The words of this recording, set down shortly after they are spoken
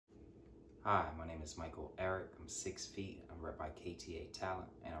Hi, my name is Erik. I'm 6 feet. I'm rep by KTA Talent,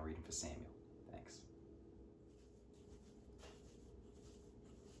 and I'm reading for Samuel. Thanks.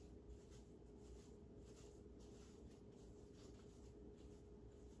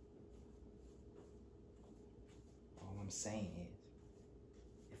 All I'm saying is,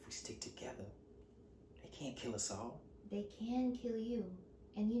 if we stick together, they can't kill us all. They can kill you,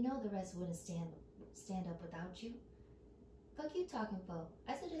 and you know the rest wouldn't stand up without you. Fuck you talking for.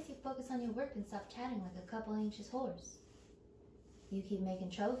 I suggest you focus on your work and stop chatting like a couple anxious whores. You keep making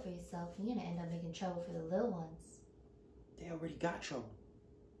trouble for yourself, and you're gonna end up making trouble for the little ones. They already got trouble.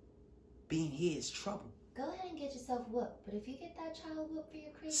 Being here is trouble. Go ahead and get yourself whooped, but if you get that child whooped for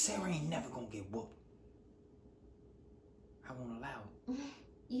your crazy Sarah ain't never gonna get whooped. I won't allow it.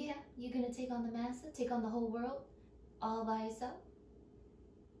 Yeah, you're gonna take on the master, take on the whole world, all by yourself?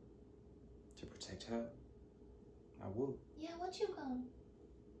 To protect her, I would. Yeah, what you gonna?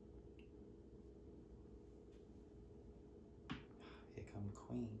 Here come the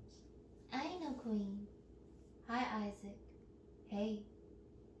queens. I ain't no queen. Hi, Isaac. Hey.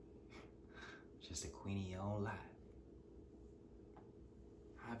 Just a queen of your own life.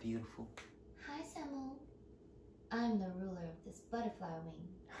 Hi, beautiful. Hi, Samu. I'm the ruler of this butterfly wing.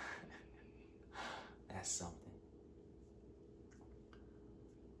 That's something.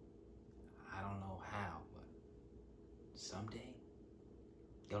 I don't know how, but someday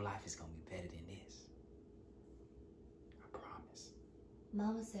your life is gonna be better than this. I promise.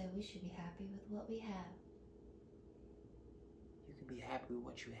 Mama said we should be happy with what we have. You can be happy with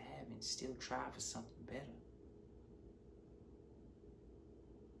what you have and still try for something better.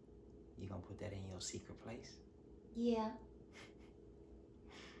 You gonna put that in your secret place? Yeah.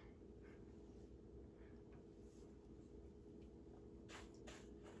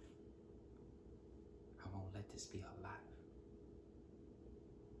 I won't let this be her life.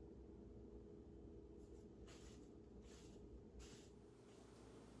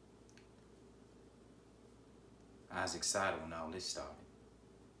 I was excited when all this started.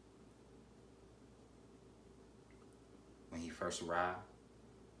 When he first arrived.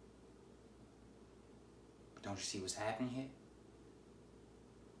 But don't you see what's happening here?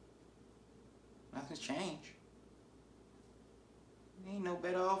 Nothing's changed. We ain't no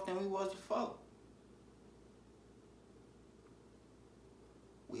better off than we was before.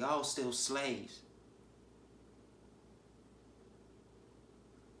 We all still slaves.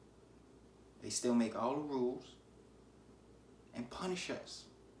 They still make all the rules and punish us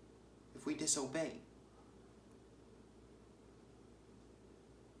if we disobey.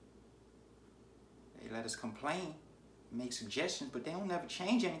 They let us complain, make suggestions, but they don't never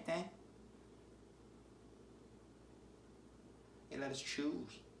change anything. They let us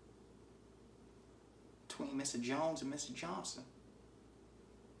choose between Mr. Jones and Mr. Johnson.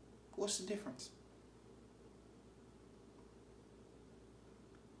 What's the difference?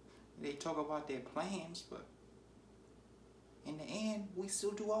 They talk about their plans, but in the end, we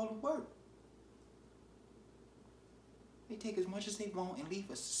still do all the work. They take as much as they want and leave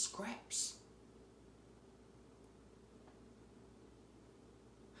us scraps.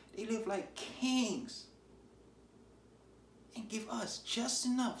 They live like kings and give us just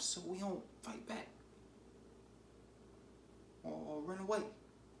enough so we don't fight back or run away.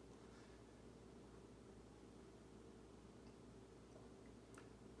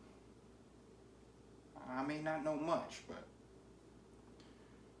 I may not know much, but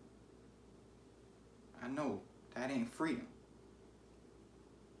I know that ain't freedom.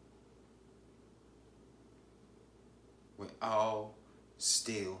 We're all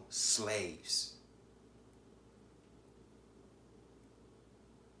still slaves.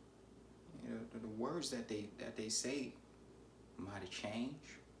 You know, the words that they say might have changed,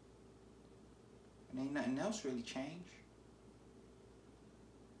 and ain't nothing else really changed.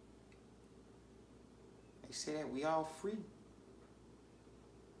 They say that we all free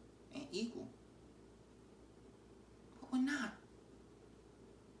and equal, but we're not.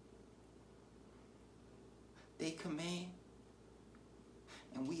 They command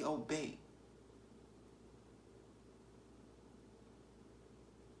and we obey.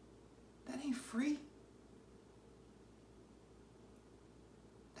 That ain't free.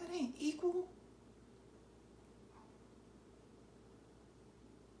 That ain't equal.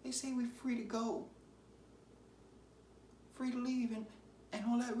 They say we're free to go, free to leave, and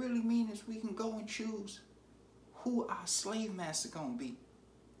all that really means is we can go and choose who our slave master gonna be.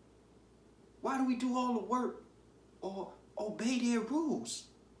 Why do we do all the work or obey their rules?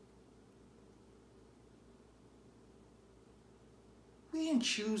 We didn't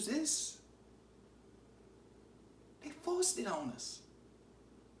choose this. They forced it on us.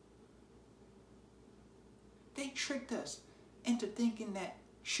 tricked us into thinking that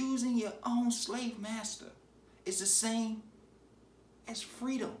choosing your own slave master is the same as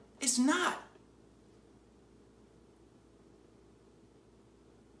freedom. It's not.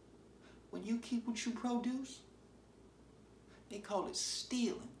 When you keep what you produce, they call it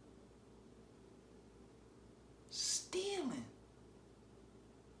stealing. Stealing.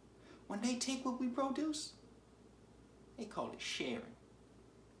 When they take what we produce, they call it sharing.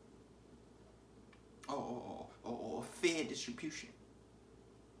 Or fair distribution.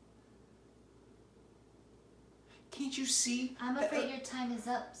 Can't you see? I'm afraid your time is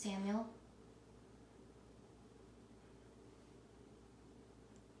up, Samuel.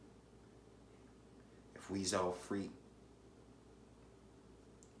 If we's all free,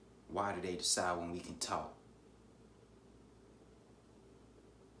 why do they decide when we can talk?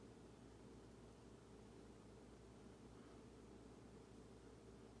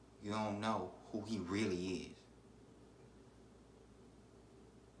 You don't know who he really is.